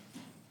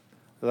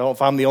I don't know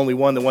if I'm the only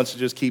one that wants to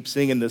just keep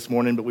singing this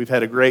morning, but we've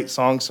had a great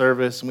song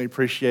service, and we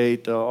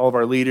appreciate all of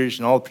our leaders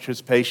and all the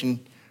participation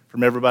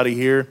from everybody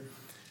here.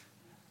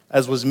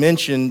 As was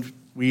mentioned,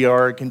 we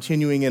are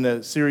continuing in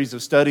a series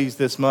of studies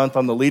this month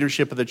on the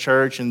leadership of the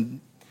church,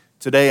 and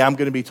today I'm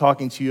going to be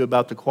talking to you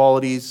about the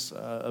qualities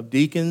of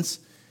deacons.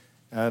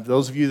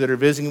 Those of you that are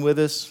visiting with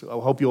us, I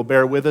hope you'll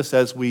bear with us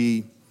as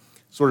we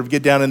sort of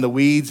get down in the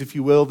weeds, if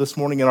you will, this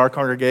morning in our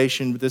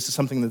congregation. But this is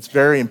something that's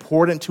very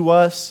important to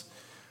us.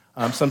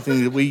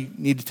 Something that we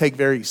need to take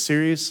very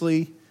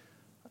seriously.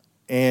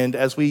 And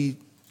as we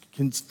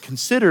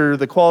consider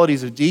the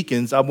qualities of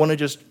deacons, I want to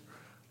just,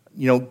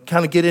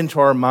 kind of get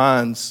into our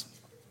minds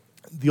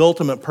the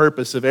ultimate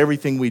purpose of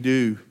everything we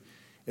do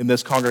in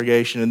this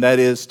congregation, and that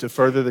is to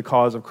further the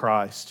cause of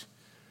Christ.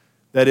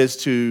 That is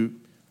to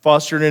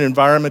foster an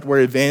environment where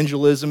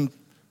evangelism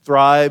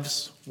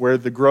thrives, where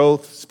the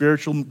growth,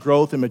 spiritual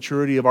growth and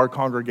maturity of our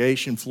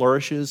congregation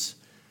flourishes.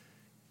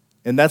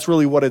 And that's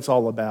really what it's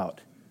all about.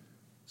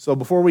 So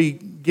before we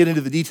get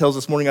into the details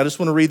this morning, I just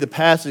want to read the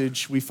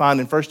passage we find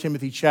in 1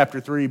 Timothy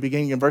chapter 3,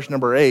 beginning in verse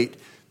number 8.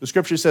 The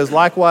scripture says,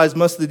 "Likewise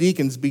must the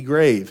deacons be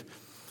grave,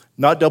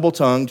 not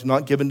double-tongued,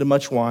 not given to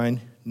much wine,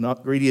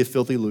 not greedy of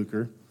filthy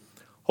lucre,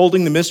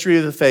 holding the mystery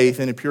of the faith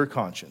in a pure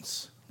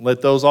conscience.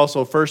 Let those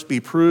also first be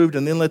proved,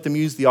 and then let them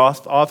use the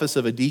office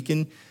of a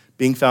deacon,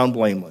 being found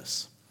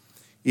blameless.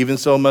 Even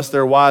so must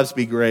their wives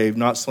be grave,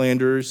 not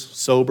slanderers,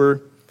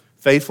 sober,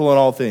 faithful in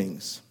all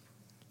things.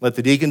 Let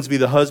the deacons be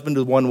the husband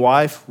of one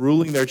wife,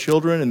 ruling their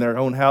children and their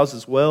own house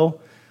as well.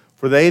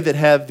 For they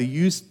have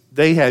used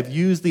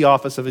the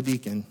office of a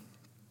deacon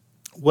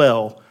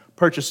well,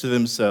 purchased to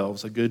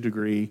themselves a good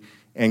degree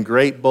and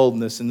great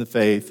boldness in the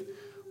faith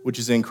which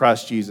is in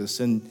Christ Jesus."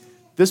 And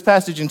this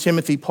passage in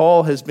Timothy,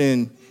 Paul has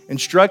been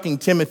instructing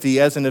Timothy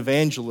as an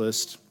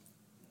evangelist,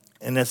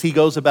 and as he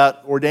goes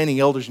about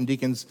ordaining elders and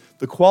deacons,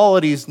 the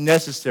qualities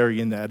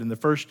necessary in that. In the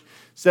first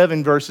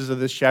 7 verses of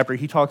this chapter,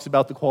 he talks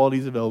about the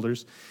qualities of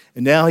elders,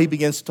 and now he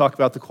begins to talk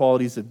about the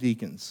qualities of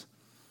deacons.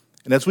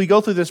 And as we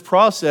go through this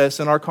process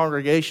in our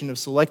congregation of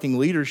selecting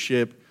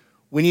leadership,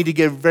 we need to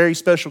give very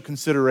special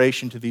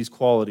consideration to these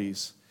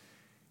qualities.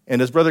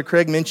 And as Brother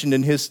Craig mentioned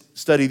in his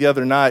study the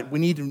other night, we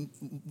need to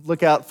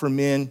look out for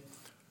men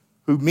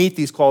who meet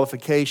these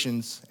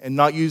qualifications and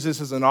not use this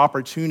as an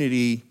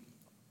opportunity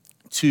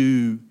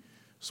to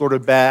sort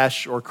of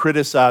bash or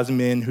criticize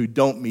men who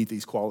don't meet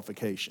these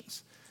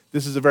qualifications.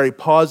 This is a very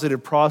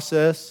positive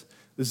process.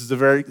 This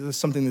is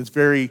something that's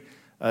very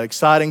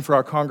exciting for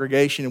our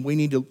congregation, and we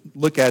need to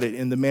look at it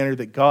in the manner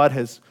that God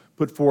has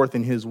put forth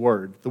in His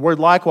Word. The word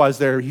 "likewise"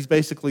 there, he's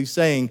basically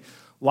saying,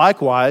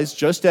 likewise,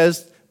 just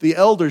as the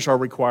elders are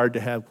required to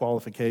have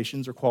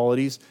qualifications or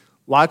qualities,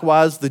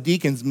 likewise, the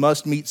deacons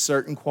must meet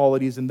certain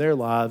qualities in their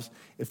lives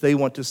if they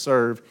want to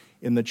serve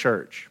in the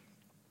church.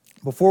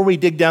 Before we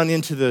dig down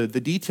into the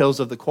details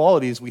of the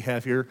qualities we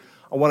have here,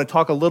 I want to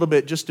talk a little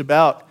bit just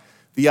about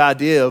the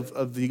idea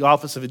of the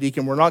office of a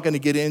deacon. We're not going to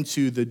get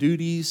into the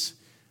duties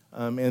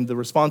and the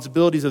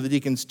responsibilities of the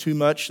deacons too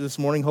much this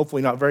morning,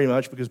 hopefully not very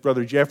much, because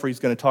Brother Jeffrey is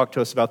going to talk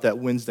to us about that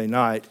Wednesday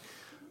night.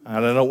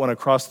 And I don't want to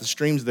cross the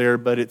streams there,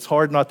 but it's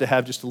hard not to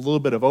have just a little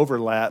bit of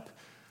overlap.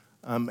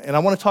 And I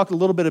want to talk a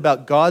little bit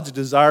about God's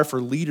desire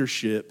for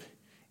leadership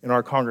in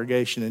our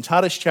congregation. In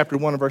Titus chapter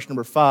 1, verse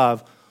number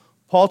 5,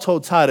 Paul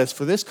told Titus,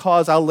 "For this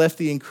cause I left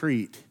thee in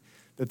Crete,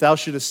 that thou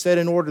shouldest set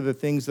in order the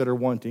things that are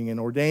wanting, and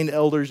ordain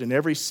elders in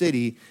every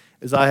city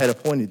as I had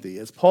appointed thee."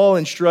 As Paul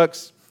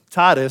instructs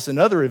Titus,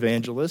 another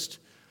evangelist,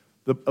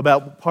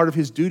 about part of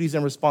his duties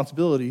and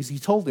responsibilities, he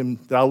told him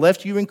that I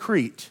left you in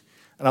Crete,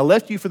 and I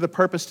left you for the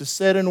purpose to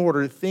set in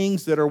order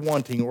things that are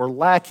wanting or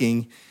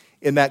lacking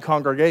in that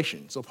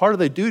congregation. So part of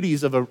the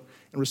duties and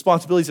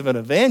responsibilities of an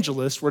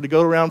evangelist were to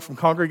go around from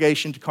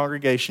congregation to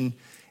congregation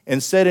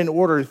and set in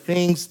order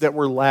things that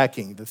were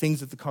lacking, the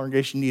things that the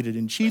congregation needed.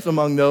 And chief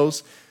among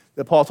those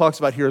that Paul talks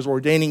about here is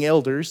ordaining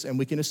elders, and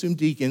we can assume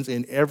deacons,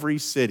 in every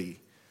city.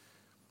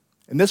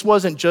 And this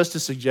wasn't just a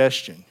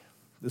suggestion.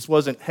 This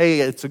wasn't, hey,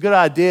 it's a good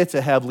idea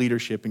to have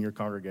leadership in your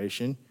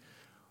congregation.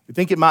 We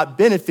think it might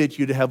benefit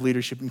you to have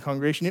leadership in your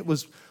congregation. It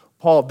was,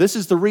 Paul, this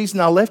is the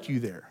reason I left you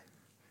there.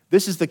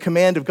 This is the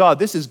command of God.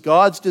 This is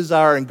God's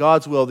desire and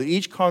God's will that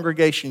each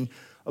congregation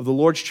of the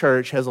Lord's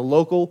church has a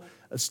local,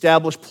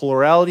 established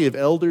plurality of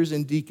elders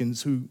and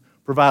deacons who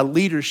provide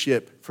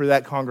leadership for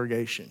that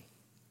congregation.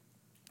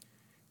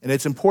 And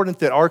it's important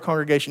that our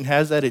congregation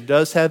has that. It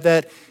does have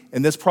that.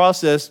 And this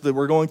process that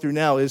we're going through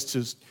now is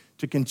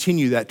to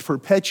continue that, to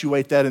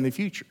perpetuate that in the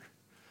future,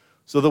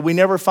 so that we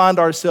never find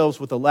ourselves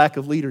with a lack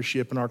of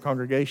leadership in our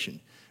congregation.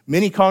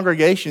 Many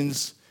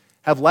congregations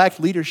have lacked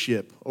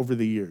leadership over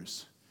the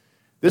years.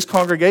 This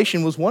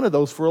congregation was one of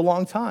those for a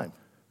long time.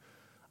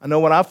 I know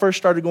when I first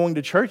started going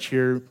to church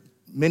here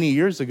many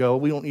years ago,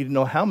 we don't need to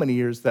know how many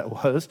years that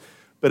was,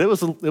 but it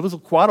was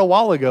quite a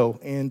while ago.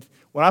 And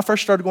when I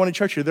first started going to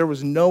church here, there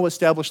was no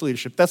established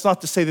leadership. That's not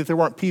to say that there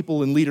weren't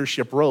people in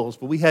leadership roles,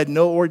 but we had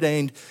no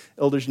ordained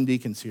elders and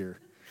deacons here.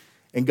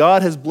 And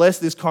God has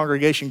blessed this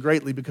congregation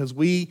greatly because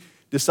we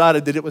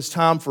decided that it was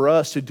time for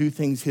us to do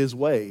things His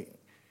way.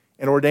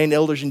 and ordained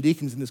elders and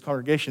deacons in this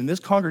congregation.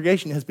 This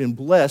congregation has been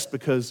blessed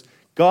because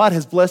God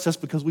has blessed us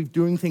because we're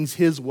doing things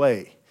His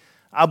way.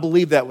 I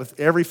believe that with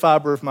every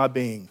fiber of my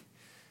being,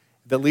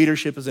 that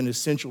leadership is an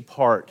essential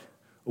part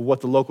of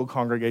what the local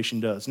congregation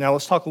does. Now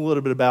let's talk a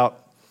little bit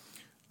about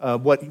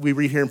what we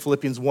read here in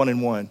Philippians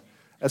 1:1.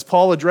 As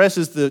Paul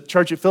addresses the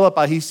church at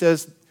Philippi, he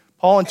says,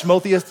 Paul and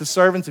Timotheus, the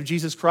servants of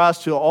Jesus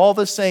Christ, to all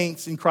the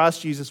saints in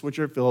Christ Jesus which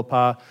are at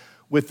Philippi,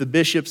 with the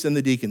bishops and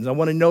the deacons. I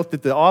want to note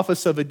that the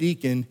office of a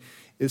deacon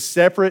is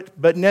separate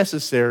but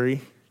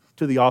necessary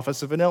to the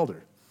office of an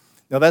elder.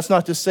 Now, that's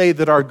not to say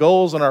that our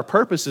goals and our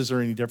purposes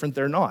are any different.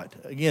 They're not.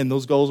 Again,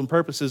 those goals and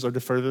purposes are to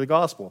further the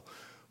gospel.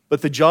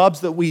 But the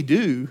jobs that we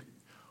do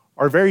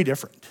are very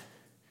different,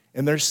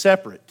 and they're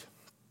separate.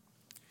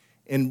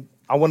 And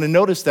I want to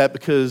notice that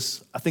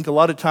because I think a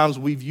lot of times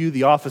we view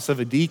the office of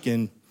a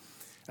deacon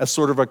as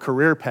sort of a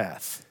career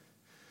path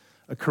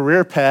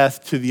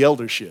to the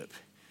eldership.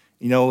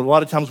 You know, a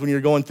lot of times when you're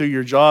going through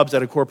your jobs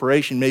at a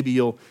corporation, maybe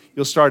you'll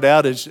start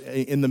out as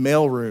in the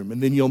mailroom,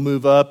 and then you'll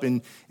move up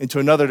into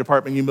another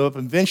department. You move up,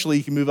 and eventually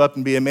you can move up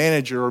and be a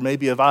manager or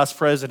maybe a vice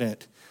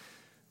president.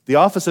 The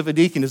office of a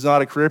deacon is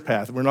not a career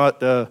path. We're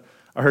not.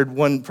 I heard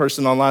one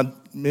person online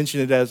mention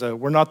it as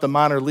we're not the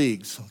minor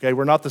leagues. Okay,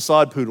 we're not the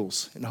sod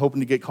poodles and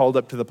hoping to get called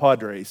up to the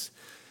Padres.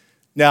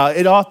 Now,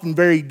 it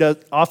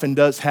often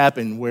does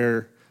happen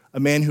where a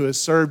man who has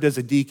served as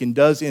a deacon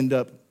does end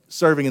up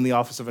serving in the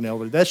office of an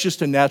elder. That's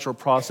just a natural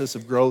process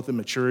of growth and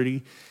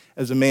maturity.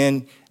 As a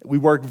man, we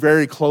work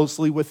very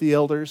closely with the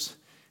elders.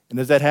 And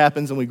as that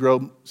happens and we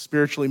grow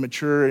spiritually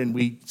mature and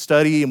we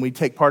study and we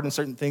take part in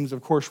certain things,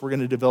 of course, we're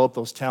going to develop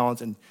those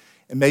talents and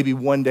maybe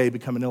one day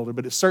become an elder.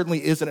 But it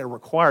certainly isn't a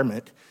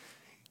requirement.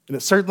 And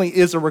it certainly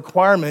is a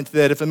requirement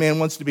that if a man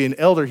wants to be an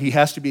elder, he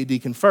has to be a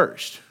deacon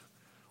first,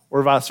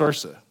 or vice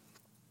versa.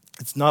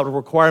 It's not a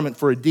requirement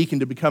for a deacon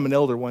to become an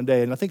elder one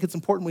day. And I think it's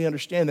important we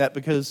understand that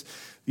because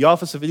the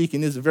office of a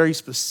deacon is a very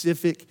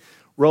specific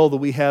role that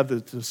we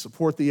have to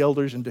support the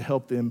elders and to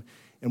help them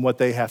in what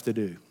they have to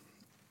do.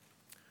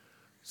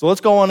 So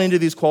let's go on into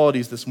these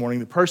qualities this morning.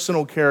 The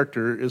personal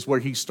character is where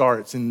he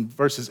starts. In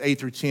verses 8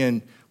 through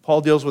 10, Paul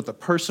deals with the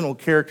personal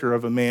character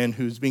of a man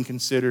who's being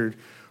considered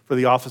for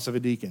the office of a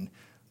deacon.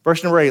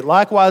 Verse number 8,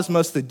 likewise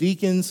must the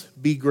deacons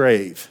be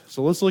grave.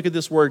 So let's look at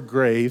this word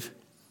grave.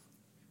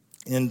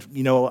 And,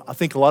 you know, I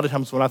think a lot of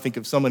times when I think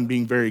of someone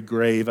being very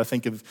grave, I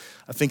think of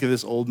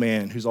this old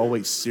man who's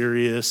always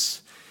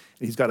serious.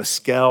 He's got a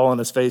scowl on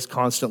his face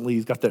constantly.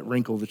 He's got that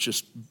wrinkle that's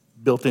just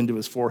built into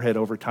his forehead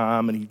over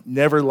time. And he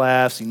never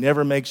laughs. He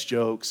never makes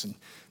jokes. And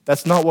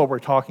that's not what we're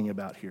talking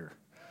about here.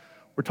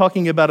 We're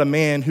talking about a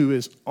man who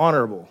is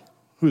honorable,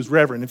 who is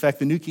reverent. In fact,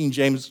 the New King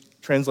James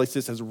translates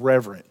this as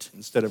reverent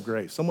instead of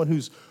grave. Someone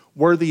who's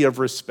worthy of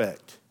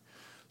respect.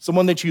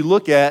 Someone that you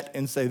look at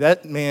and say,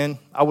 that man,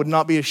 I would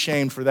not be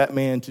ashamed for that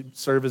man to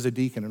serve as a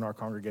deacon in our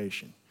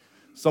congregation.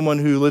 Someone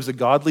who lives a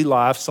godly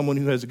life, someone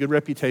who has a good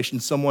reputation,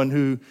 someone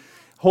who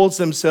holds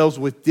themselves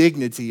with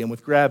dignity and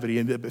with gravity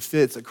and that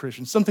befits a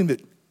Christian, something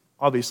that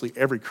obviously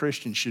every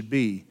Christian should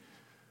be,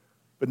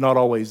 but not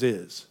always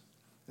is.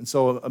 And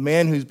so a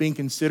man who's being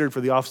considered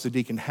for the office of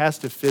deacon has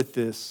to fit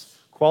this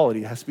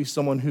quality. It has to be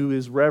someone who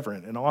is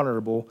reverent and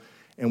honorable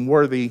and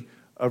worthy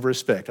of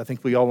respect. I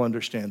think we all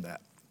understand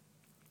that.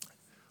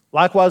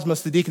 Likewise,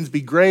 must the deacons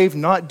be grave,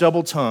 not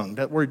double-tongued.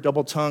 That word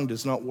double-tongued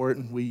is not a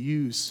word we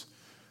use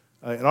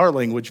in our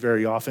language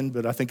very often,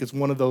 but I think it's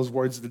one of those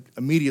words that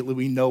immediately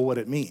we know what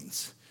it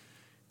means.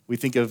 We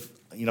think of,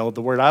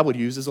 the word I would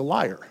use is a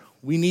liar.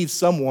 We need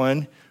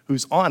someone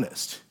who's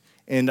honest.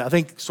 And I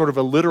think sort of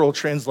a literal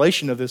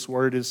translation of this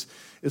word is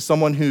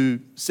someone who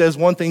says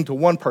one thing to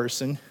one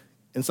person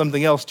and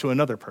something else to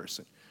another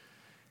person.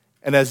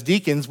 And as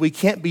deacons, we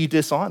can't be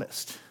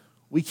dishonest.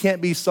 We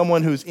can't be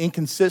someone who's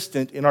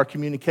inconsistent in our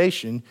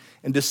communication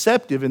and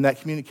deceptive in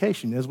that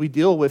communication. As we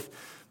deal with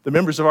the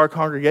members of our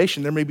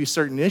congregation, there may be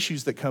certain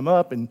issues that come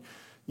up, and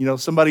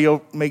somebody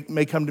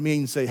may come to me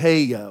and say,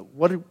 hey,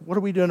 what are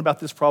we doing about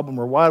this problem,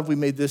 or why have we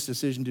made this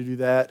decision to do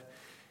that?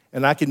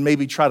 And I can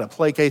maybe try to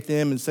placate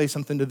them and say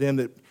something to them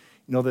that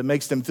that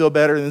makes them feel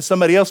better. And then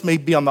somebody else may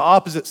be on the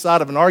opposite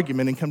side of an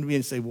argument and come to me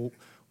and say, well,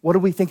 what do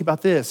we think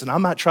about this? And I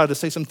might try to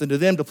say something to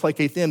them to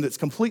placate them that's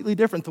completely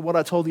different than what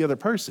I told the other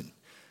person.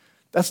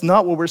 That's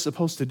not what we're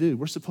supposed to do.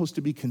 We're supposed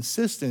to be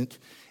consistent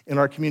in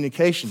our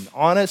communication,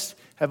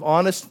 have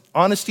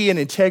honesty and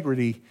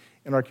integrity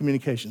in our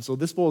communication. So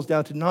this boils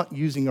down to not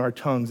using our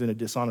tongues in a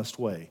dishonest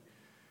way,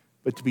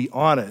 but to be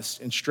honest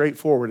and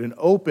straightforward and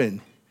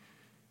open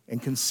and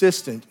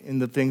consistent in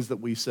the things that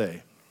we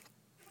say.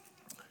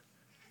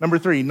 Number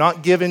 3,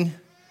 not given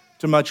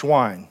to much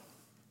wine.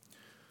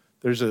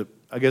 There's a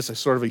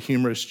sort of a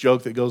humorous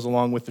joke that goes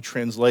along with the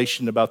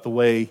translation about the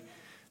way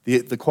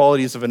the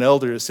qualities of an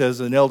elder. It says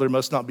an elder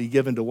must not be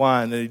given to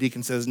wine, and a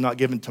deacon says not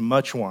given to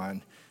much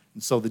wine.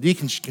 And so the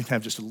deacons can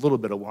have just a little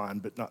bit of wine,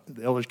 but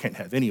the elders can't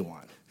have any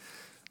wine.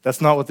 That's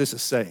not what this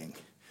is saying.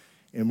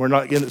 And we're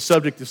not in the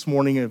subject this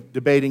morning of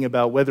debating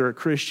about whether a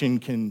Christian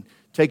can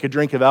take a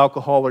drink of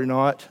alcohol or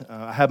not.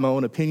 I have my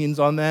own opinions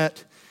on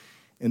that.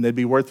 and they'd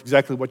be worth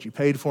exactly what you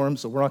paid for them,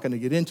 so we're not going to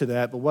get into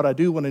that. But what I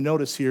do want to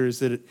notice here is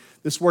that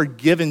this word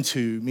given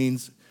to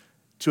means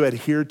to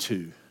adhere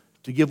to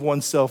give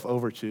oneself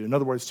over to. In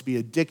other words, to be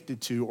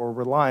addicted to or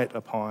reliant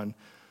upon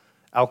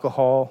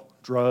alcohol,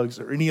 drugs,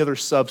 or any other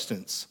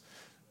substance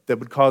that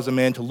would cause a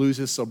man to lose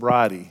his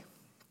sobriety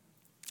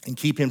and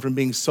keep him from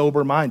being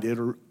sober-minded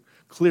or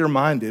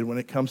clear-minded when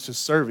it comes to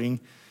serving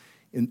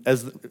in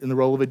the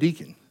role of a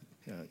deacon.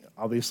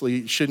 Obviously,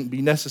 it shouldn't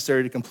be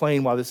necessary to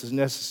complain why this is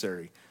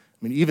necessary.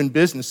 I mean, even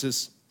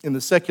businesses in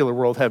the secular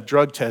world have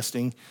drug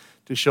testing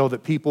to show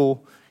that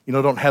people,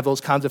 don't have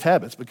those kinds of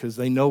habits because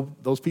they know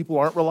those people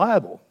aren't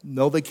reliable.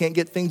 No, they can't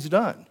get things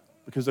done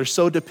because they're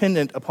so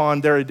dependent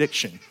upon their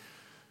addiction.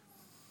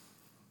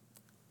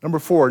 Number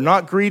 4,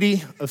 not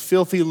greedy of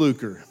filthy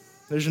lucre.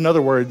 There's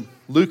another word,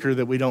 lucre,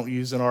 that we don't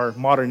use in our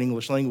modern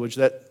English language.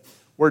 That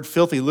word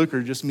filthy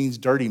lucre just means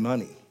dirty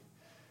money.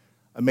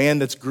 A man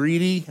that's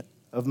greedy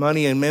of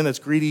money, and a man that's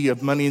greedy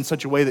of money in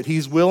such a way that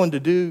he's willing to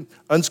do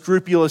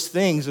unscrupulous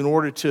things in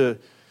order to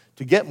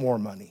get more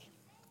money.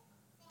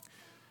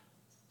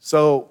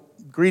 So,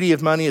 greedy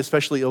of money,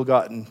 especially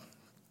ill-gotten.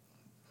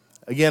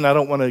 Again, I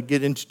don't want to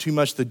get into too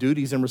much the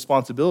duties and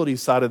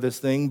responsibilities side of this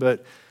thing,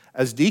 but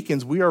as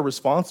deacons, we are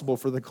responsible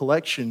for the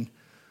collection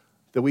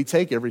that we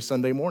take every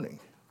Sunday morning.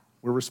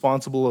 We're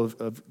responsible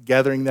of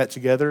gathering that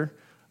together,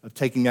 of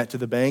taking that to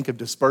the bank, of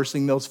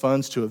dispersing those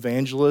funds to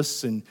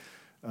evangelists and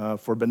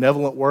for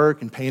benevolent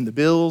work and paying the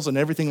bills and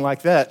everything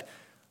like that.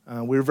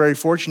 We're very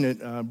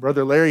fortunate.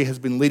 Brother Larry has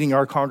been leading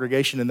our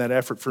congregation in that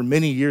effort for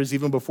many years,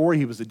 even before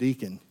he was a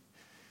deacon.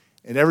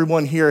 And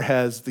everyone here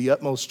has the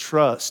utmost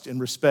trust and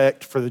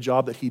respect for the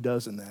job that he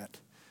does in that.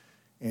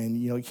 And,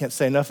 you can't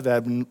say enough of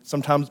that. And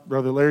sometimes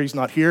Brother Larry's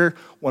not here.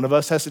 One of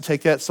us has to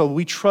take that. So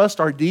we trust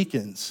our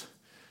deacons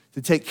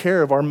to take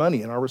care of our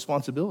money and our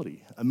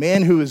responsibility. A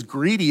man who is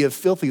greedy of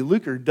filthy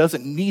lucre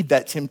doesn't need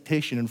that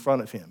temptation in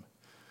front of him,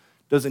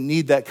 doesn't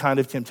need that kind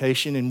of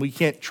temptation, and we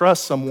can't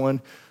trust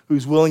someone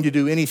who's willing to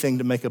do anything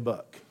to make a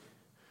buck.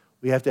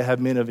 We have to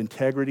have men of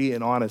integrity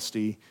and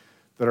honesty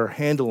that are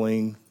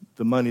handling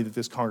the money that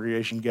this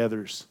congregation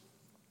gathers.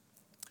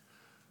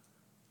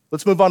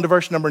 Let's move on to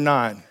verse number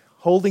 9.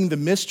 Holding the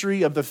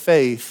mystery of the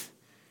faith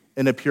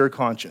in a pure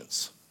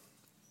conscience.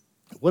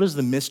 What is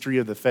the mystery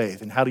of the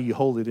faith, and how do you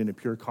hold it in a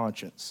pure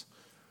conscience?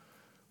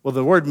 Well,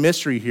 the word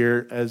mystery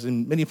here, as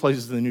in many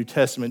places in the New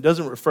Testament,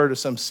 doesn't refer to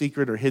some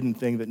secret or hidden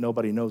thing that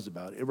nobody knows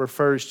about. It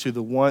refers to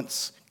the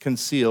once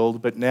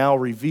concealed but now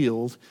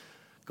revealed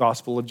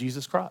gospel of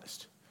Jesus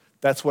Christ.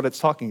 That's what it's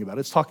talking about.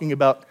 It's talking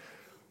about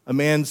a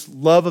man's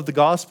love of the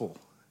gospel,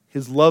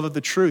 his love of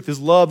the truth, his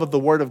love of the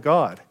Word of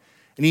God.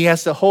 And he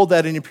has to hold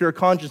that in a pure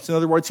conscience. In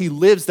other words, he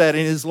lives that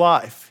in his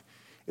life.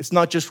 It's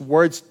not just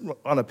words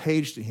on a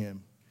page to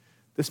him.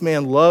 This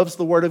man loves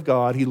the Word of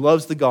God. He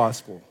loves the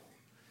gospel.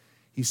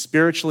 He's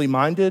spiritually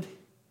minded,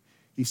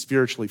 he's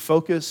spiritually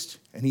focused,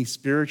 and he's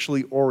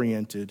spiritually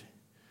oriented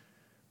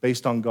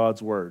based on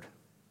God's Word.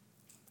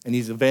 And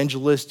he's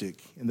evangelistic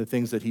in the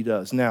things that he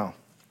does. Now,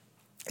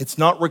 it's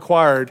not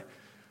required,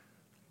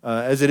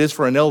 as it is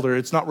for an elder,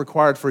 it's not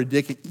required for a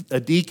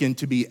deacon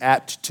to be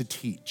apt to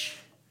teach.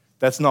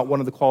 That's not one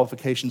of the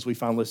qualifications we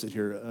find listed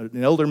here.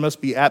 An elder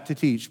must be apt to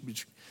teach,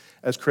 which,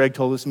 as Craig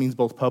told us, means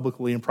both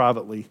publicly and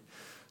privately.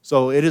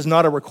 So it is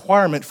not a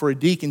requirement for a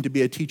deacon to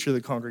be a teacher of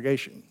the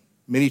congregation.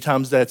 Many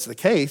times that's the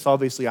case.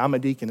 Obviously, I'm a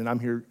deacon, and I'm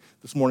here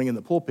this morning in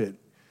the pulpit.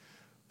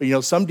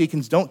 But, some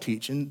deacons don't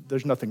teach, and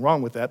there's nothing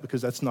wrong with that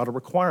because that's not a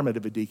requirement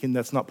of a deacon.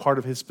 That's not part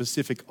of his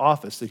specific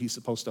office that he's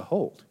supposed to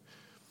hold.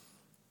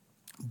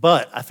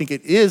 But I think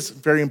it is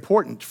very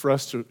important for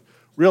us to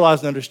realize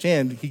and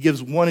understand. He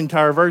gives one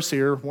entire verse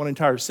here, one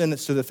entire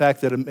sentence to the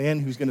fact that a man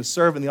who's going to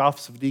serve in the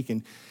office of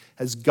deacon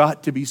has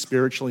got to be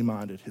spiritually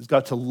minded, has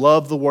got to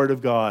love the Word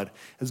of God,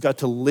 has got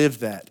to live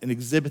that and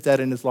exhibit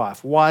that in his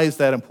life. Why is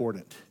that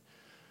important?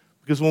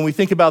 Because when we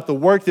think about the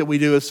work that we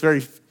do, it's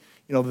very,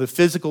 the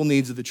physical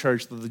needs of the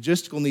church, the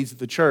logistical needs of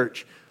the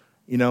church,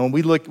 and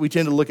we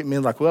tend to look at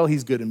men like, well,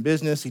 he's good in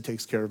business, he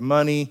takes care of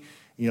money,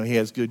 he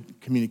has good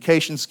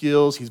communication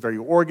skills, he's very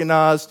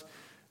organized.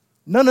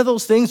 None of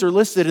those things are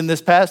listed in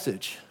this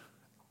passage,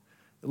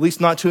 at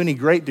least not to any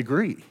great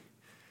degree.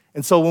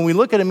 And so when we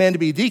look at a man to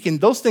be a deacon,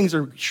 those things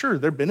are, sure,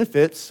 they're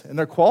benefits and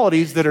they're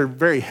qualities that are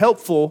very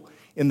helpful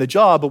in the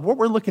job, but what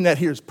we're looking at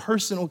here is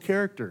personal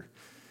character.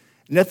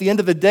 And at the end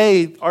of the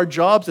day, our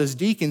jobs as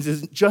deacons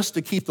isn't just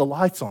to keep the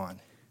lights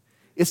on.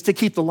 It's to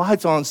keep the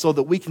lights on so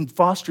that we can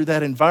foster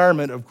that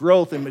environment of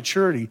growth and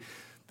maturity,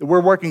 that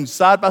we're working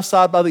side by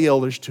the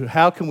elders to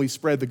how can we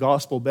spread the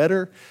gospel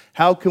better,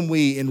 how can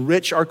we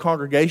enrich our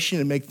congregation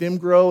and make them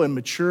grow and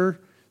mature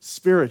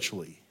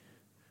spiritually.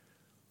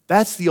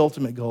 That's the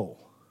ultimate goal.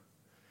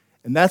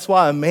 And that's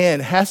why a man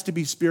has to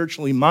be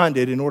spiritually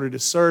minded in order to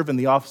serve in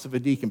the office of a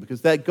deacon,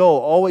 because that goal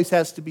always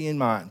has to be in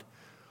mind.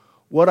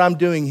 What I'm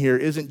doing here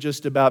isn't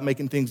just about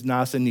making things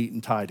nice and neat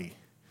and tidy.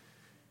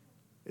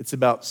 It's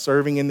about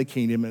serving in the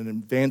kingdom and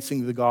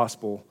advancing the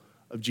gospel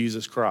of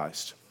Jesus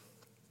Christ.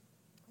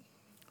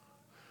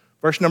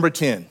 Verse number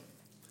 10.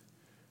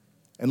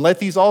 And let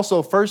these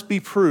also first be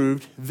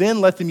proved,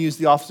 then let them use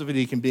the office of a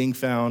deacon, being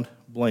found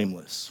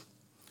blameless.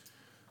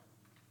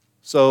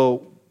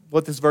 So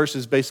what this verse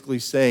is basically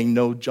saying,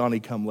 no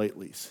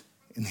Johnny-come-latelys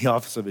in the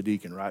office of a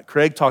deacon, right?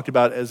 Craig talked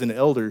about as an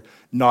elder,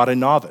 not a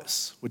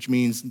novice, which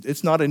means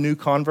it's not a new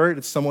convert.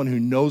 It's someone who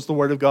knows the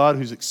Word of God,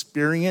 who's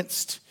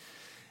experienced,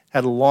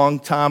 had a long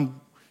time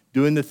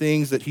doing the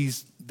things that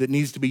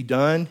needs to be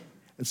done.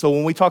 And so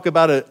when we talk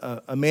about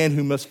a man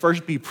who must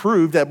first be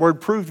proved, that word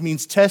proved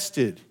means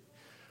tested.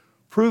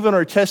 Proven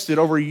or tested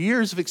over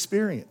years of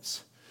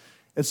experience.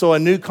 And so a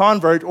new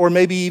convert, or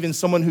maybe even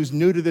someone who's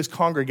new to this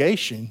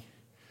congregation,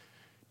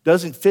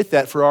 doesn't fit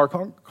that for our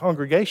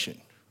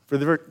congregation. For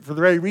the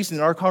very reason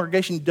that our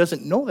congregation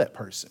doesn't know that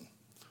person.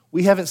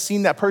 We haven't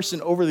seen that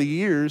person over the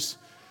years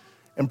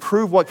and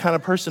prove what kind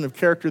of person of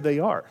character they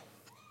are.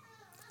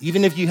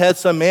 Even if you had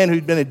some man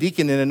who'd been a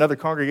deacon in another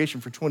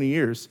congregation for 20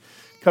 years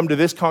come to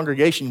this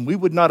congregation, we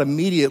would not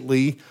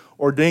immediately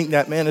ordain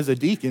that man as a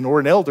deacon or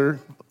an elder,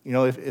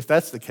 if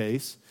that's the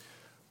case,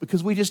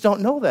 because we just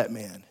don't know that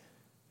man.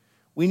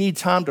 We need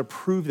time to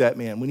prove that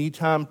man. We need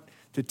time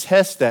to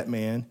test that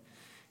man.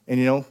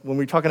 And, when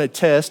we're talking a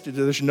test,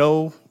 there's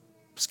no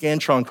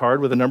Scantron card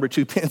with a number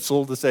 2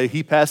 pencil to say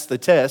he passed the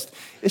test.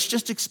 It's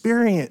just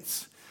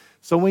experience.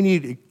 So we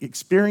need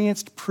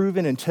experienced,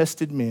 proven, and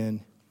tested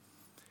men.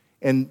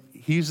 And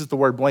he uses the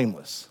word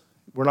blameless.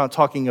 We're not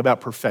talking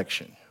about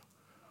perfection.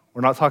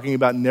 We're not talking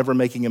about never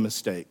making a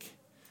mistake.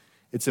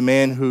 It's a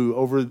man who,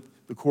 over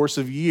the course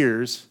of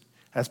years,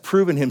 has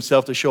proven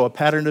himself to show a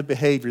pattern of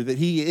behavior that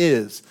he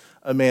is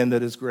a man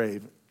that is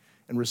grave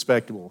and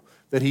respectable,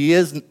 that he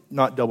is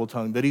not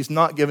double-tongued, that he's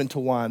not given to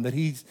wine, that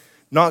he's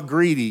not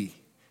greedy,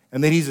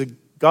 and that he's a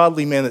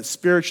godly man that's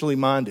spiritually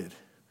minded.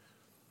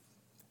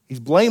 He's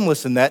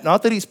blameless in that,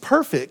 not that he's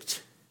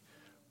perfect,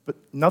 but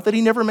not that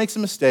he never makes a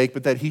mistake,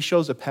 but that he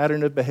shows a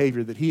pattern of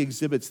behavior, that he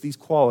exhibits these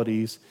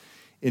qualities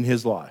in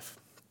his life.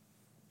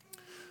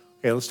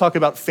 Okay, let's talk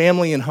about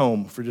family and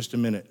home for just a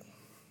minute.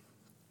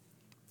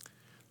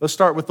 Let's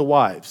start with the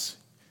wives.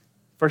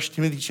 1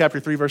 Timothy chapter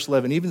 3, verse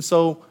 11. Even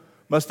so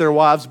must their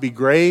wives be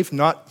grave,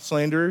 not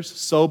slanderers,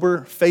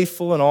 sober,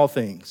 faithful in all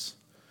things.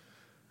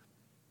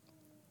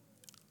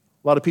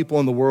 A lot of people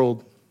in the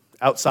world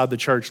outside the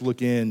church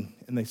look in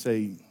and they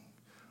say,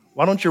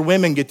 why don't your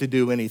women get to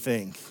do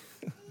anything?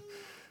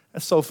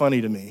 That's so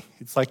funny to me.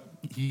 It's like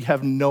you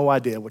have no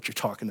idea what you're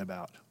talking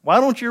about. Why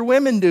don't your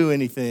women do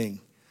anything?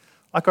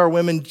 Like our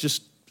women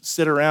just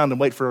sit around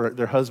and wait for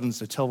their husbands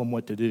to tell them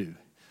what to do.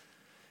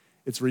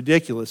 It's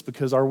ridiculous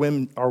because our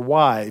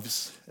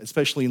wives,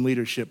 especially in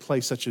leadership,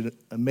 play such an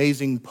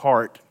amazing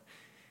part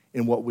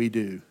in what we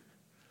do.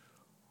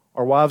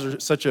 Our wives are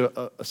such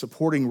a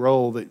supporting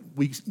role that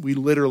we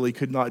literally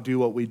could not do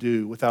what we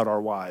do without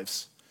our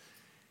wives.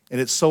 And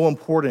it's so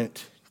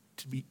important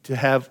to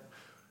have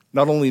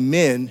not only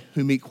men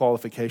who meet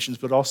qualifications,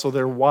 but also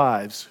their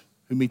wives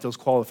who meet those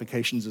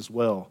qualifications as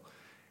well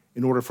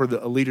in order for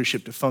a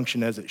leadership to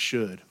function as it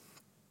should.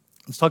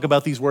 Let's talk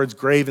about these words,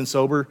 grave and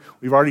sober.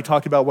 We've already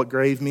talked about what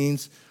grave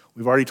means.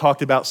 We've already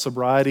talked about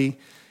sobriety,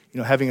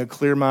 having a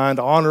clear mind,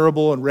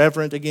 honorable and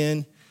reverent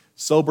again,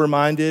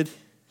 sober-minded.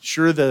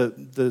 Sure,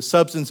 the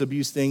substance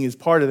abuse thing is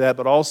part of that,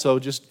 but also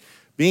just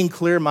being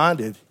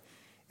clear-minded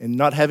and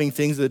not having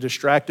things that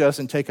distract us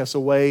and take us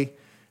away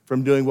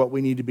from doing what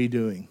we need to be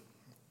doing.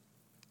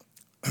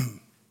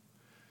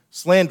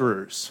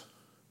 Slanderers.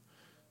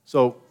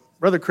 So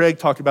Brother Craig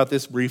talked about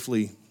this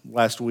briefly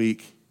last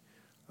week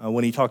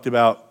when he talked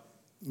about,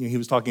 he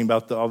was talking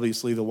about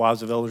obviously the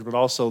wives of elders, but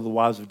also the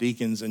wives of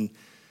deacons. And,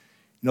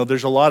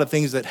 there's a lot of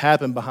things that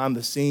happen behind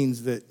the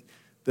scenes that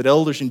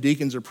elders and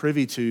deacons are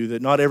privy to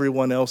that not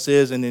everyone else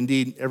is, and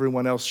indeed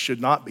everyone else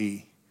should not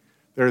be.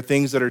 There are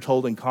things that are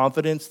told in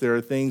confidence. There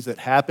are things that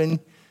happen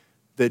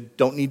that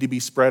don't need to be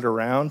spread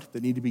around,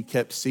 that need to be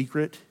kept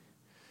secret.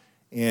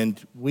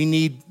 And we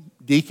need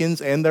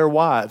deacons and their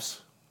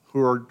wives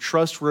who are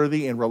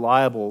trustworthy and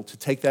reliable to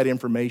take that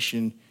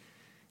information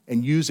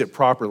and use it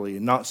properly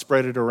and not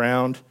spread it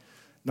around,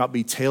 not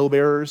be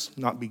talebearers,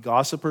 not be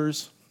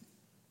gossipers,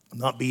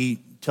 not be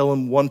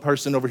telling one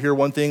person over here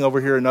one thing, over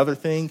here another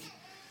thing.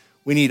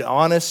 We need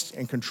honest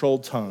and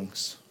controlled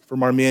tongues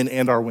from our men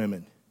and our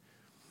women.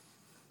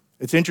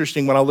 It's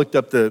interesting, when I looked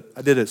up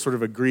I did a sort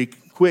of a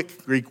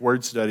quick Greek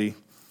word study,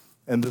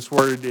 and this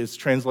word is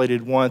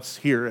translated once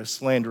here as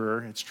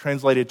slanderer. It's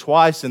translated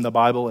twice in the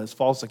Bible as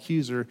false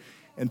accuser,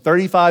 and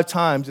 35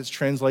 times it's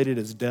translated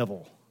as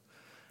devil.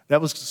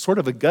 That was sort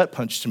of a gut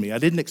punch to me. I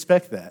didn't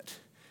expect that.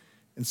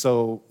 And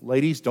so,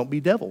 ladies, don't be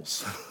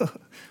devils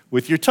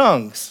with your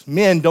tongues.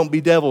 Men, don't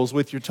be devils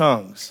with your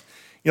tongues.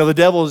 The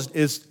devil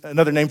is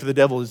another name for the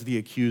devil is the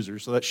accuser,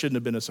 so that shouldn't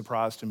have been a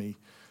surprise to me,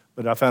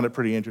 but I found it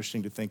pretty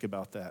interesting to think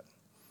about that.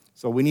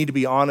 So we need to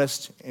be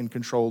honest and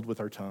controlled with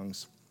our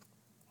tongues.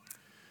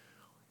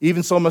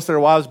 Even so must their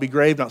wives be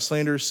grave, not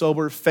slanderers,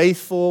 sober,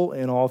 faithful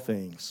in all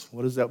things.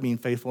 What does that mean,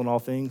 faithful in all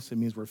things? It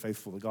means we're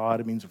faithful to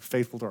God. It means we're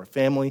faithful to our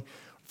family,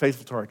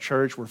 faithful to our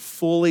church. We're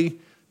fully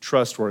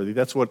trustworthy.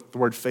 That's what the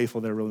word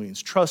faithful there really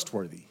means,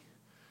 trustworthy.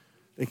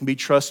 They can be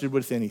trusted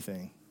with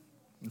anything.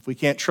 If we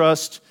can't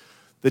trust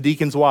the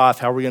deacon's wife,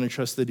 how are we going to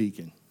trust the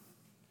deacon?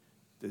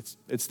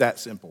 It's that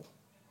simple.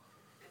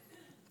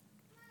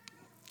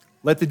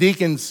 Let the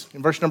deacons,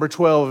 in verse number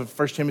 12 of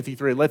 1 Timothy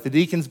 3, let the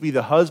deacons be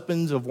the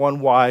husbands of one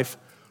wife,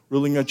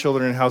 ruling their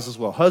children in house as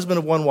well. Husband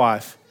of one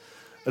wife.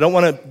 I don't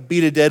want to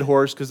beat a dead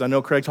horse because I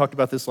know Craig talked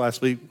about this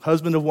last week.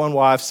 Husband of one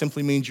wife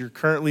simply means you're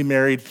currently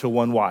married to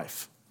one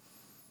wife.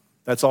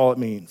 That's all it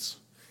means.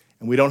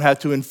 And we don't have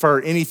to infer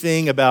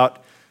anything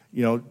about,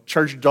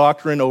 church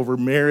doctrine over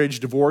marriage,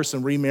 divorce,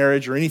 and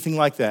remarriage or anything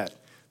like that.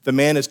 The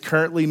man is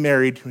currently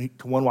married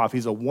to one wife.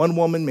 He's a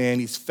one-woman man.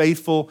 He's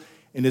faithful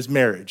in his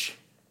marriage.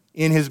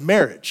 In his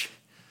marriage.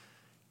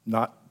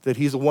 Not that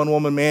he's a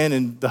one-woman man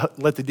and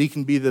let the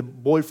deacon be the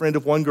boyfriend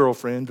of one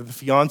girlfriend or the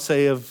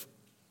fiance of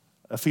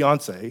a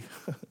fiance.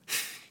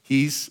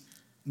 He's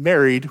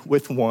married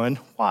with one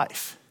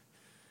wife.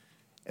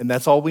 And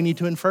that's all we need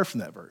to infer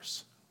from that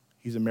verse.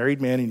 He's a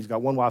married man and he's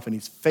got one wife and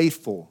he's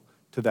faithful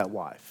to that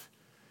wife.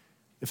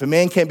 If a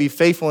man can't be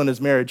faithful in his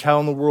marriage, how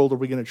in the world are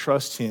we going to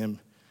trust him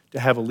to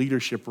have a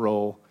leadership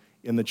role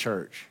in the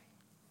church?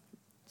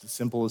 It's as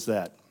simple as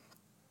that.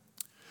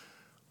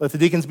 Let the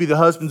deacons be the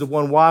husbands of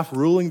one wife,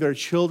 ruling their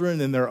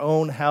children in their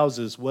own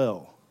houses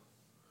well.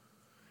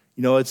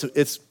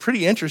 It's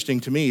pretty interesting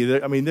to me.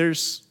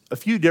 There's a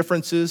few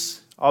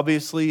differences,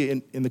 obviously,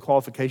 in the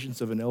qualifications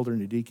of an elder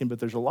and a deacon, but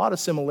there's a lot of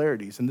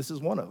similarities, and this is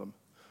one of them.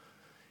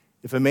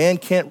 If a man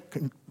can't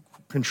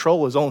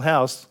control his own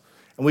house,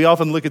 and we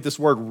often look at this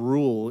word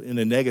rule in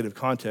a negative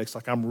context,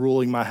 like I'm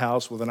ruling my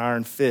house with an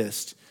iron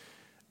fist.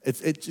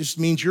 It just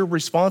means you're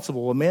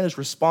responsible. A man is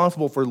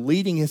responsible for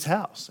leading his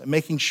house and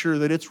making sure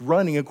that it's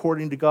running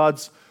according to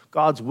God's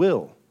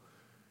will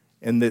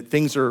and that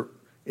things are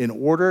in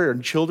order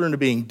and children are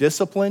being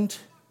disciplined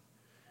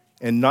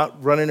and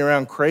not running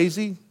around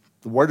crazy.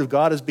 The word of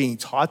God is being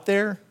taught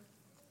there.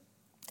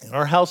 And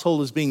our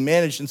household is being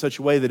managed in such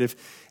a way that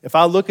if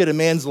I look at a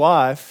man's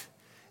life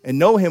and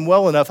know him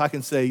well enough, I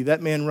can say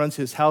that man runs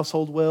his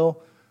household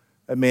well,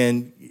 that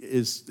man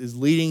is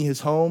leading his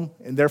home,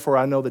 and therefore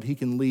I know that he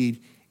can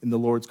lead in the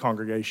Lord's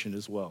congregation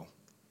as well.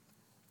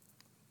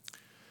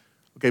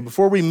 Okay,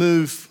 before we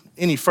move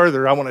any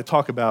further, I want to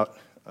talk about,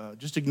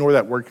 just ignore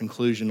that word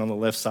conclusion on the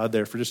left side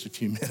there for just a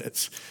few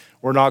minutes.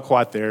 We're not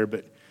quite there,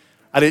 but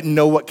I didn't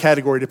know what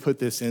category to put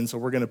this in, so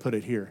we're going to put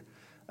it here.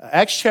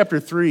 Acts chapter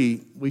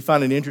 3, we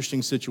find an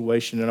interesting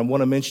situation, and I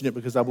want to mention it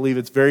because I believe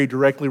it's very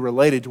directly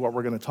related to what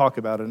we're going to talk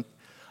about. And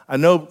I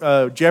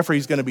know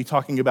Jeffrey's going to be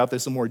talking about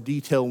this in more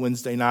detail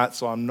Wednesday night,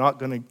 so I'm not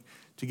going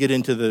to get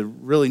into the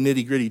really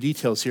nitty-gritty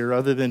details here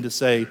other than to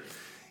say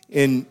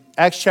in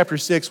Acts chapter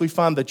 6, we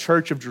find the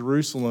church of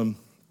Jerusalem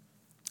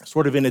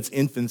sort of in its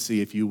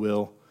infancy, if you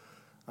will.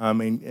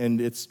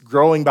 And it's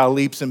growing by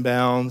leaps and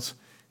bounds,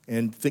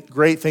 and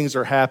great things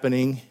are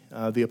happening.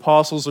 The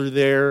apostles are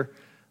there.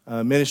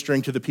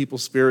 Ministering to the people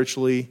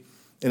spiritually,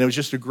 and it was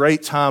just a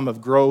great time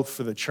of growth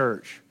for the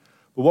church.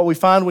 But what we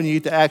find when you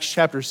get to Acts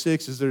chapter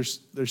 6 is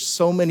there's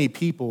so many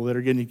people that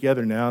are getting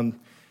together now, and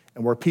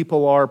where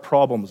people are,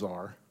 problems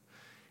are.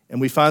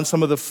 And we find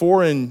some of the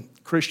foreign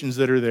Christians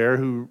that are there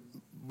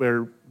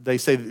where they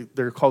say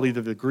they're called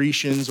either the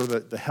Grecians or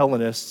the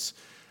Hellenists,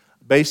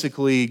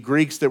 basically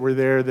Greeks that were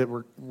there that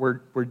were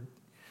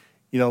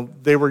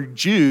they were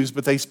Jews,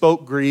 but they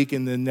spoke Greek,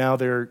 and then now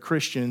they're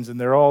Christians, and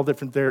they're all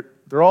different.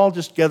 They're all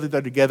just gathered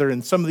there together,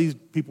 and some of these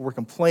people were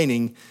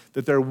complaining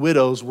that their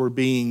widows were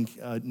being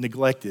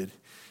neglected,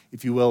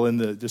 if you will, in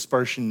the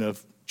dispersion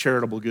of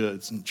charitable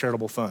goods and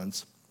charitable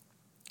funds.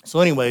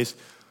 So anyways,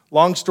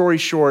 long story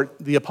short,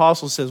 the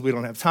apostle says we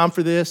don't have time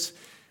for this.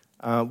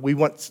 We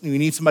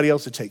need somebody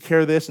else to take care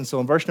of this. And so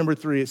in verse number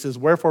 3, it says,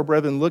 "Wherefore,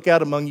 brethren, look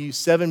out among you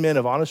 7 men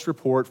of honest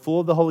report, full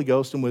of the Holy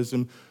Ghost and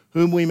wisdom,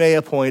 whom we may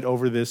appoint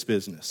over this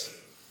business."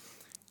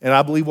 And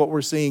I believe what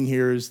we're seeing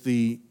here is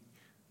the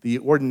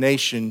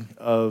ordination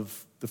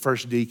of the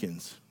first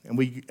deacons.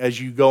 And as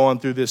you go on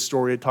through this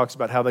story, it talks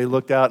about how they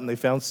looked out and they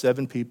found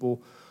 7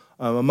 people.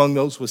 Among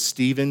those was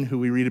Stephen, who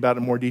we read about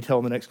in more detail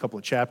in the next couple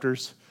of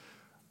chapters.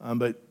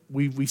 But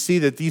we see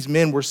that these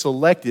men were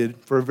selected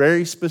for a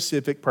very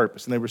specific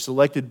purpose, and they were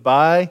selected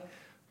by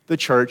the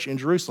church in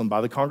Jerusalem,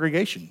 by the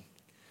congregation.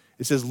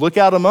 It says, look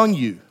out among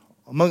you.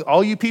 Among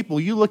all you people,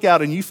 you look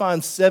out and you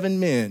find 7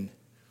 men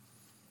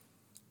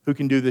who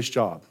can do this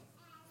job.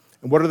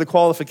 And what are the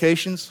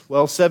qualifications?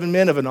 Well, 7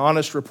 men of an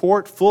honest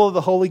report, full of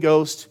the Holy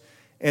Ghost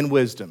and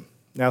wisdom.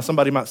 Now,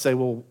 somebody might say,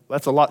 well,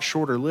 that's a lot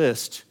shorter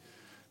list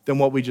than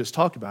what we just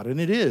talked about,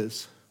 and it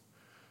is.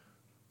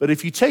 But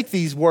if you take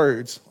these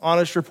words,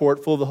 honest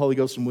report, full of the Holy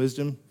Ghost and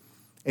wisdom,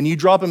 and you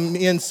drop them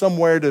in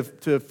somewhere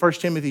to 1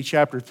 Timothy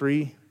chapter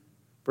 3,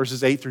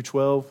 verses 8 through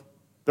 12,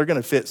 they're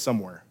going to fit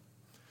somewhere.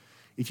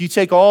 If you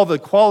take all the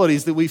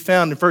qualities that we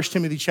found in 1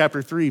 Timothy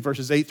chapter 3,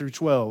 verses 8 through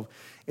 12,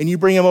 and you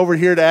bring them over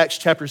here to Acts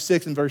chapter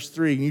 6 and verse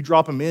 3, and you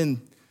drop them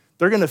in,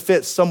 they're going to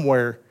fit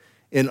somewhere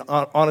in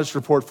honest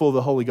report full of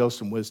the Holy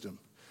Ghost and wisdom.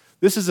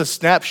 This is a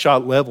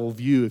snapshot level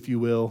view, if you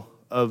will,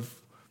 of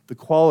the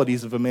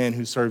qualities of a man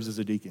who serves as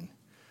a deacon.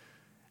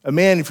 A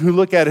man, if you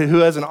look at it, who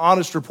has an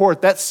honest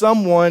report, that's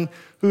someone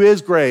who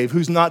is grave,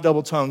 who's not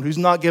double-tongued, who's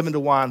not given to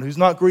wine, who's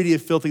not greedy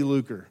of filthy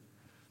lucre.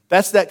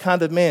 That's that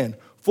kind of man,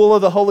 full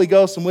of the Holy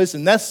Ghost and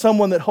wisdom. That's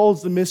someone that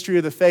holds the mystery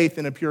of the faith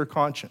in a pure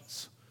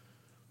conscience.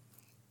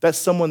 That's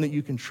someone that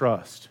you can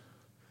trust.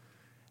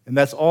 And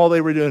that's all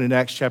they were doing in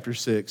Acts chapter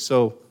 6.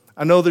 So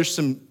I know there's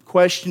some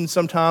questions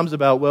sometimes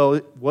about, well,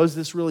 was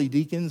this really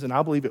deacons? And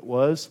I believe it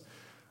was.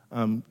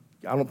 I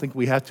don't think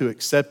we have to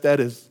accept that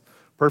as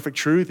perfect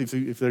truth.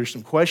 If there's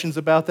some questions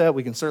about that,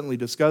 we can certainly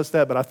discuss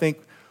that. But I think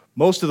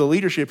most of the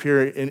leadership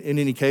here, in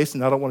any case,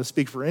 and I don't want to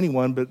speak for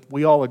anyone, but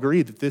we all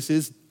agree that this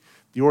is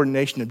the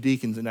ordination of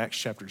deacons in Acts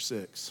chapter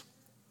 6.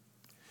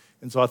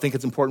 And so I think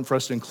it's important for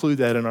us to include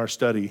that in our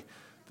study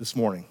this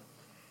morning.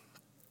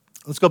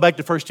 Let's go back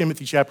to 1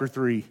 Timothy chapter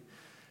 3,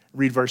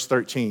 read verse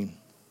 13.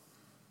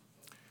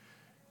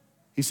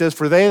 He says,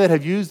 for they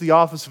that use the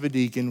office of a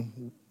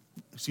deacon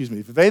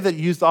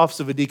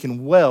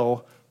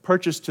well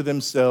purchase to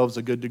themselves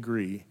a good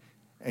degree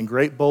and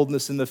great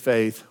boldness in the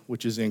faith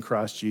which is in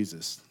Christ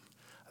Jesus.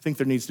 I think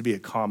there needs to be a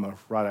comma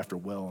right after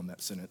well in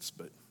that sentence,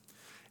 but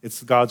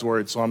it's God's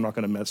word, so I'm not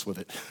going to mess with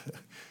it.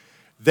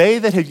 They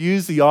that have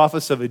used the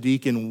office of a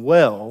deacon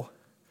well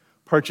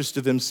purchase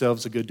to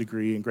themselves a good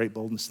degree and great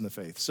boldness in the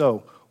faith.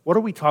 So what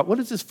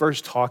is this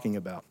verse talking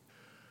about?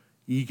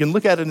 You can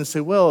look at it and say,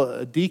 well,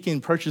 a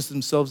deacon purchased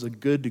themselves a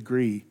good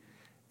degree.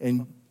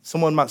 And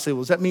someone might say,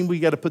 well, does that mean we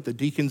got to put the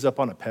deacons up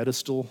on a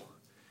pedestal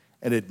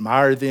and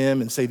admire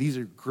them and say these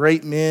are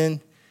great men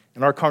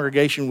and our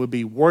congregation would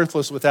be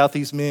worthless without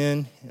these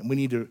men and we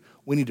need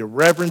to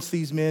reverence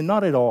these men?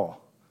 Not at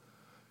all.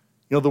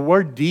 You know, the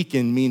word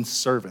deacon means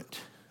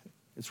servant.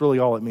 It's really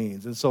all it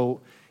means. And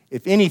so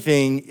if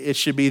anything, it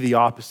should be the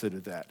opposite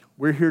of that.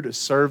 We're here to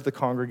serve the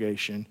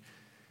congregation,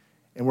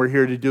 and we're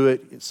here to do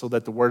it so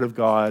that the word of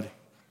God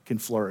can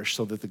flourish,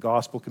 so that the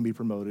gospel can be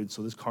promoted,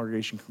 so this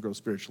congregation can grow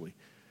spiritually.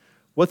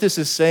 What this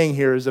is saying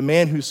here is a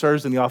man who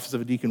serves in the office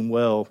of a deacon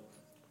well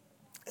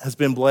has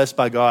been blessed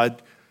by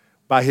God,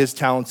 by his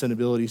talents and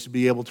abilities to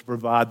be able to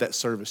provide that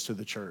service to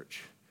the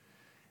church.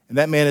 And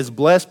that man is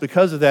blessed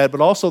because of that, but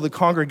also the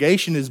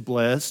congregation is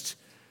blessed,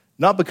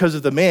 not because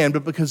of the man,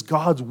 but because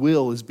God's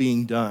will is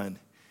being done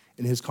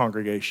in his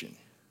congregation.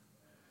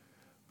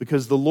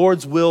 Because the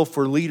Lord's will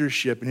for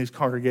leadership in his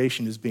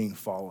congregation is being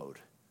followed.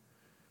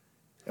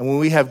 And when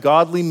we have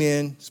godly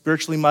men,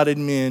 spiritually minded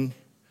men,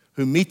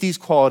 who meet these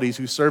qualities,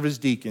 who serve as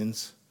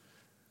deacons,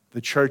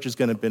 the church is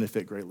going to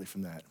benefit greatly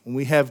from that. When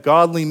we have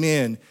godly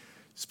men,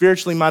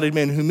 spiritually minded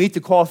men who meet the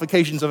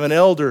qualifications of an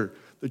elder,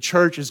 the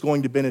church is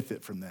going to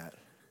benefit from that.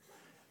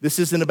 This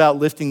isn't about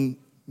lifting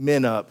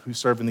men up who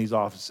serve in these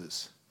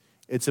offices.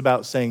 It's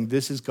about saying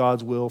this is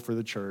God's will for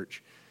the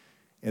church.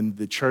 And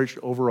the church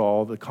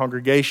overall, the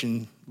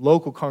congregation,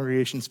 local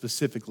congregation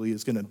specifically,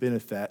 is going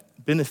to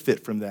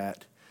benefit from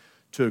that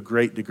to a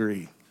great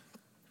degree.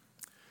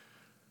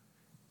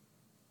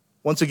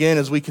 Once again,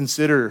 as we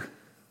consider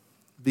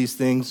these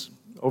things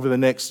over the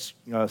next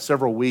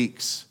several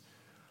weeks,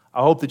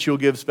 I hope that you'll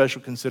give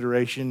special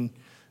consideration.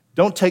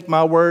 Don't take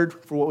my word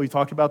for what we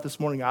talked about this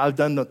morning. I've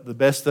done the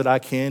best that I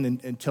can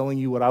in telling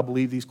you what I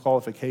believe these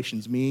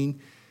qualifications mean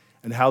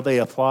and how they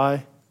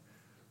apply.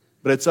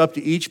 But it's up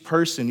to each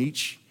person,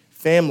 each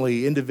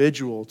family,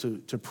 individual,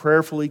 to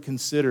prayerfully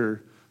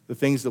consider the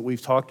things that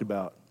we've talked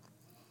about.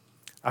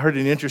 I heard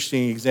an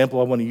interesting example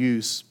I want to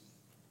use.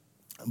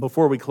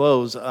 Before we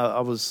close, I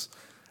was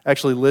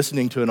actually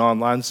listening to an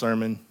online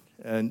sermon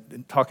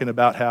and talking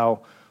about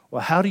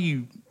how do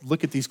you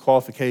look at these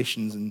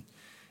qualifications? And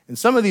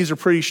some of these are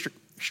pretty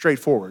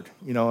straightforward.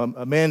 You know,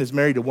 a man is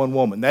married to one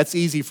woman. That's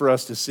easy for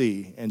us to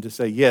see and to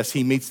say, yes,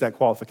 he meets that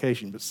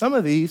qualification. But some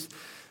of these,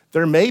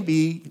 there may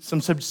be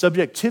some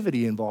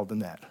subjectivity involved in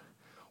that.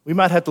 We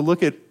might have to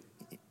look at,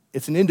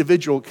 it's an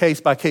individual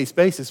case-by-case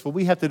basis, but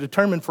we have to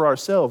determine for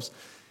ourselves,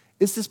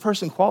 is this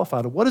person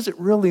qualified? What does it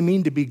really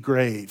mean to be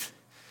grave?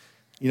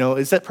 You know,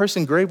 is that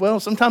person grave? Well,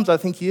 sometimes I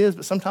think he is,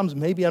 but sometimes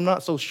maybe I'm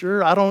not so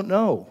sure. I don't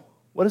know.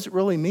 What does it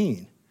really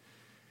mean?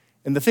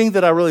 And the thing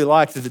that I really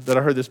liked that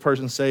I heard this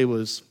person say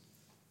was,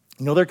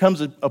 you know, there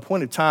comes a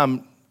point of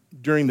time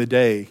during the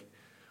day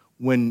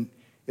when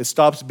it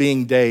stops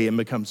being day and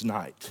becomes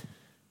night.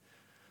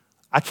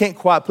 I can't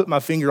quite put my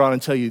finger on and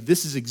tell you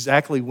this is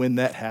exactly when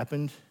that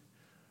happened,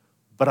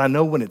 but I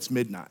know when it's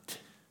midnight.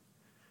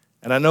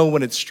 And I know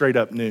when it's straight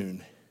up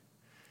noon.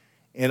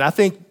 And I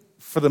think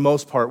for the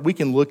most part, we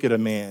can look at a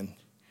man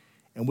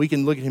and we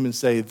can look at him and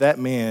say, that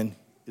man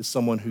is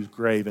someone who's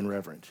grave and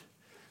reverent.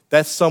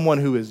 That's someone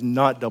who is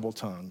not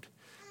double-tongued.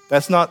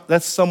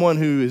 That's someone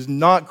who is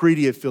not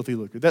greedy of filthy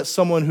lucre. That's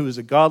someone who is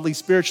a godly,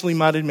 spiritually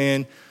minded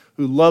man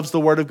who loves the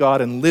word of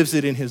God and lives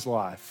it in his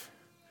life.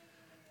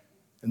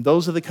 And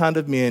those are the kind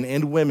of men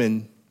and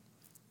women,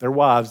 their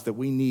wives, that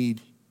we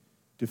need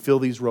to fill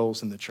these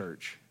roles in the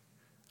church.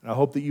 And I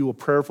hope that you will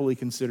prayerfully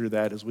consider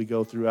that as we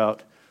go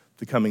throughout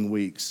the coming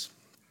weeks.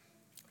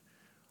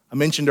 I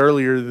mentioned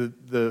earlier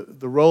that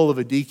the role of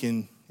a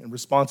deacon and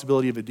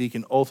responsibility of a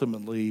deacon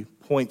ultimately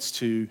points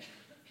to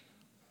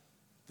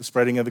the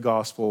spreading of the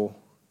gospel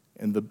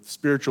and the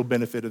spiritual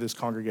benefit of this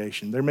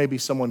congregation. There may be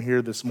someone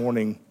here this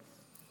morning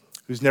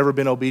who's never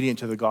been obedient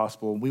to the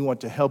gospel. We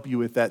want to help you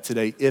with that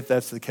today, if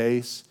that's the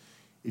case.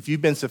 If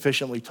you've been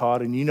sufficiently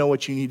taught and you know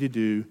what you need to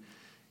do,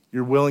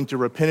 you're willing to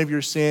repent of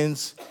your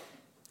sins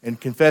and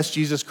confess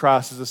Jesus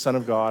Christ as the Son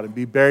of God and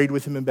be buried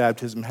with him in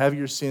baptism, have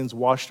your sins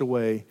washed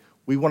away,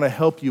 we want to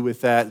help you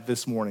with that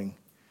this morning.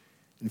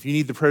 And if you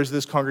need the prayers of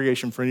this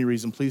congregation for any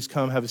reason, please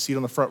come have a seat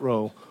on the front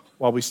row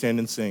while we stand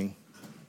and sing.